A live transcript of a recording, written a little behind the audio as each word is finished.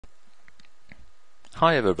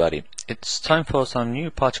Hi everybody, it's time for some new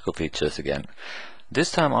particle features again. This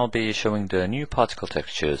time I'll be showing the new particle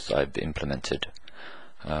textures I've implemented.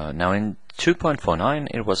 Now in 2.49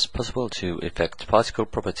 it was possible to effect particle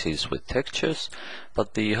properties with textures,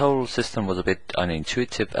 but the whole system was a bit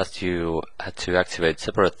unintuitive as you had to activate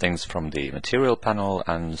separate things from the material panel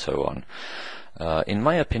and so on. In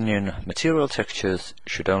my opinion, material textures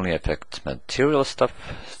should only affect material stuff,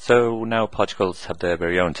 so now particles have their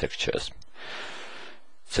very own textures.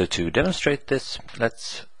 So to demonstrate this,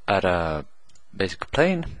 let's add a basic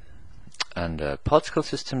plane and a particle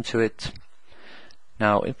system to it.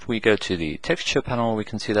 Now if we go to the texture panel, we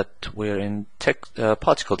can see that we're in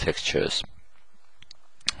particle textures,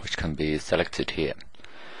 which can be selected here.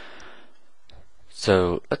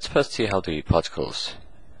 So let's first see how the particles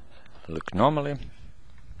look normally.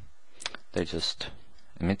 They just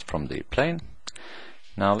emit from the plane.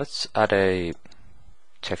 Now let's add a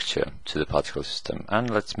texture to the particle system, and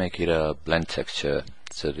let's make it a blend texture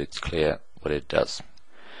so that it's clear what it does.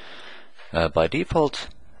 By default,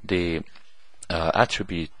 the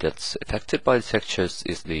attribute that's affected by the textures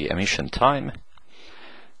is the emission time.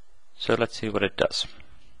 So let's see what it does.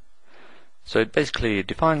 So it basically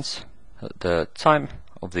defines the time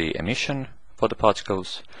of the emission for the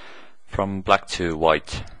particles from black to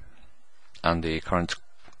white, and the current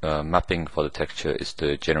mapping for the texture is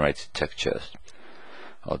the generated textures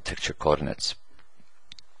or texture coordinates.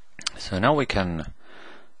 So now we can,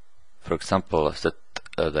 for example, set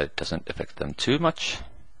that it doesn't affect them too much.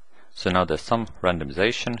 So now there's some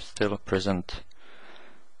randomization still present,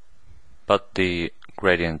 but the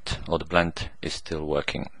gradient or the blend is still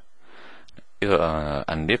working.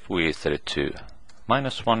 And if we set it to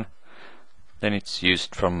 -1, then it's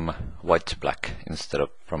used from white to black instead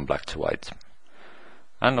of from black to white.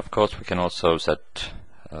 And of course we can also set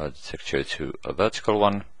the texture to a vertical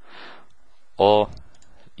one, or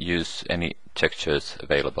use any textures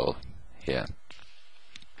available here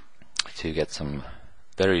to get some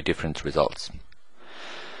very different results.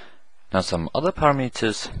 Now some other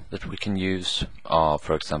parameters that we can use are,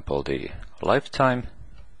 for example, the lifetime.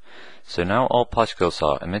 So now all particles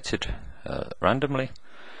are emitted randomly,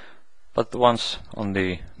 but the ones on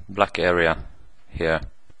the black area here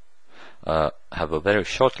have a very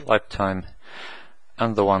short lifetime,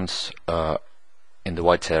 and the ones in the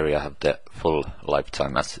white area have the full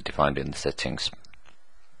lifetime as defined in the settings.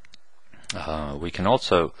 We can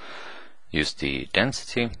also use the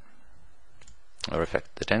density, or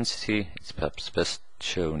affect the density. It's perhaps best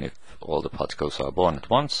shown if all the particles are born at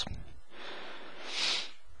once.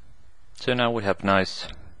 So now we have nice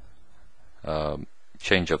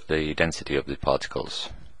change of the density of the particles.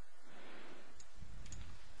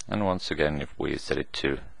 And once again, if we set it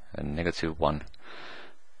to a -1,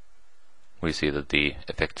 we see that the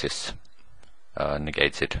effect is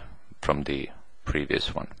negated from the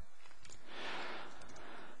previous one.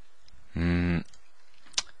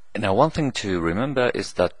 Now one thing to remember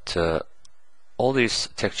is that all these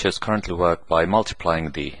textures currently work by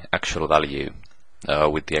multiplying the actual value,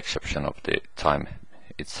 with the exception of the time.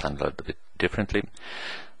 It's handled a bit differently.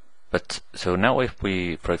 But so now if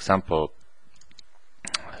we, for example,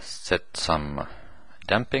 set some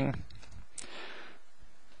damping,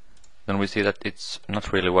 then we see that it's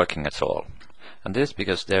not really working at all. And this is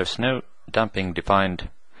because there's no damping defined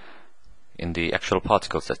in the actual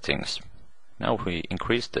particle settings. Now if we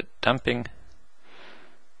increase the damping,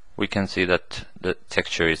 we can see that the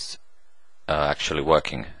texture is actually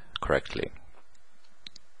working correctly.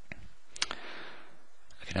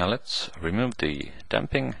 Okay, now let's remove the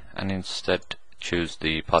damping and instead choose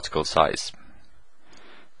the particle size.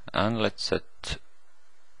 And let's set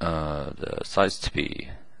the size to be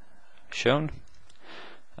shown,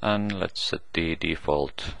 and let's set the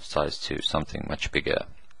default size to something much bigger.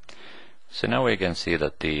 So now we can see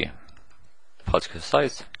that the particle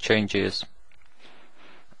size changes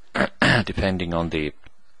depending on the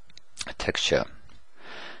texture.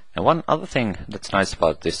 Now one other thing that's nice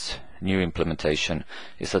about this new implementation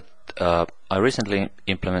is that I recently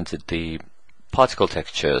implemented the particle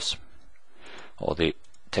textures, or the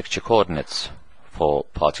texture coordinates for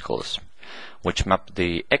particles, which map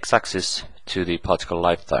the x-axis to the particle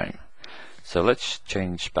lifetime. So let's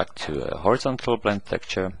change back to a horizontal blend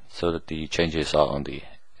texture so that the changes are on the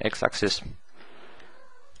x-axis.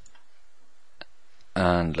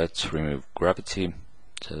 And let's remove gravity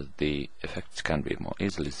so that the effects can be more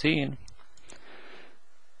easily seen.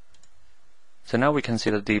 So now we can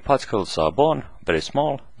see that the particles are born very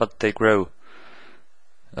small, but they grow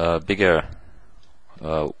bigger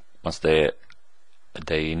once they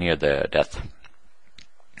near their death.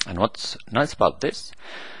 And what's nice about this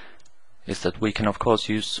is that we can of course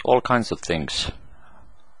use all kinds of things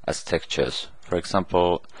as textures. For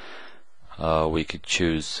example, we could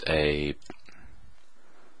choose a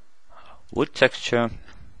wood texture,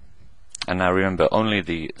 and now remember only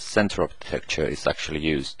the center of the texture is actually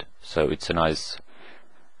used, so it's a nice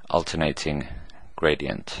alternating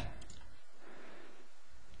gradient.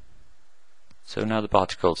 So now the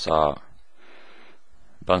particles are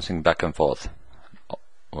bouncing back and forth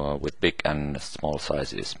with big and small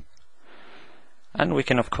sizes. And we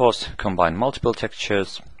can of course combine multiple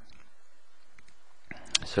textures.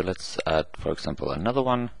 So let's add, for example, another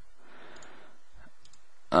one,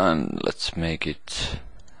 and let's make it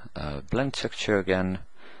a blend texture again,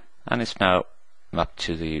 and it's now mapped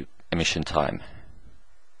to the emission time.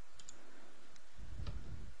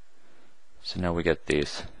 So now we get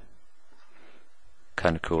these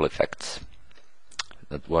kind of cool effects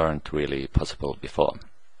that weren't really possible before.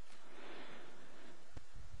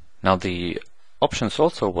 Now the options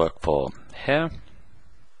also work for hair,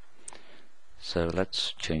 so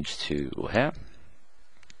let's change to hair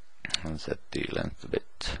and set the length a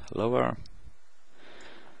bit lower.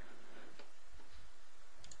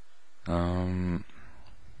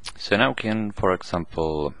 So now we can, for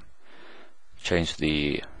example, change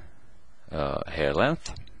the hair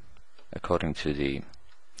length according to the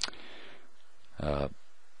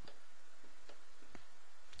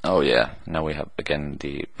now we have again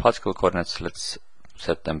the particle coordinates. Let's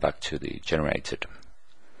set them back to the generated.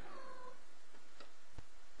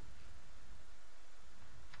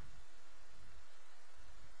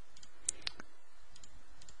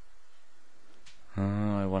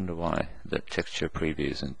 I wonder why the texture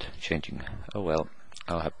preview isn't changing. Oh well,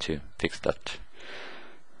 I'll have to fix that.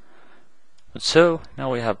 So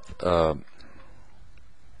now we have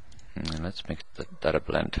let's make that a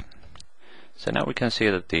blend. So now we can see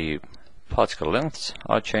that the particle lengths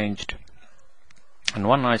are changed, and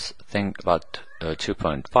one nice thing about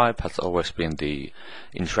 2.5 has always been the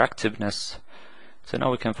interactiveness. So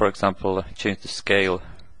now we can, for example, change the scale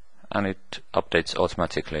and it updates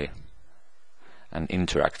automatically and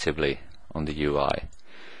interactively on the UI,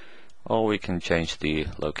 or we can change the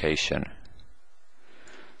location.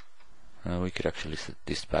 We could actually set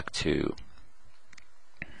this back to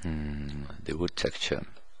the wood texture,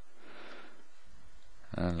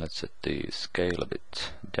 and let's set the scale a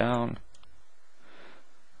bit down,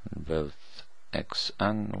 both X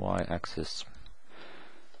and Y axis,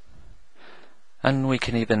 and we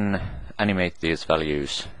can even animate these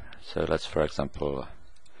values. So let's, for example,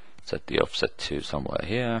 set the offset to somewhere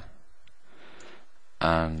here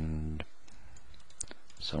and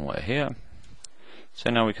somewhere here. So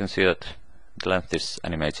now we can see that the length is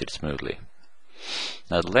animated smoothly.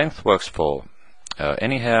 Now the length works for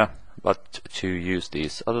any hair, but to use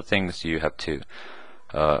these other things you have to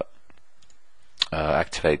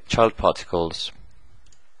activate child particles.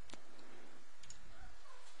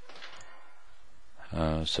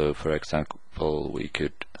 So for example, we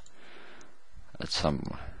could add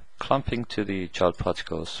some clumping to the child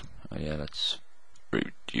particles. Let's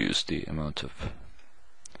reduce the amount of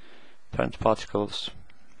parent particles,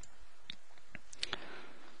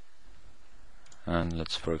 and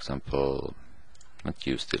let's, for example, not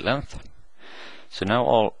use the length. So now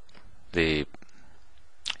all the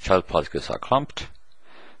child particles are clumped,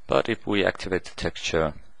 but if we activate the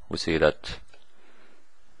texture, we see that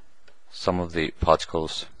some of the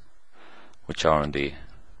particles which are in the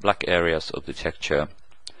black areas of the texture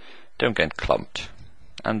don't get clumped,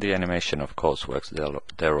 and the animation of course works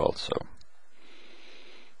there also.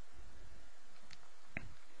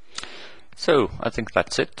 So I think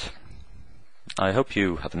that's it. I hope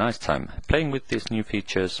you have a nice time playing with these new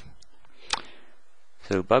features.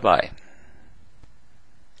 So bye bye.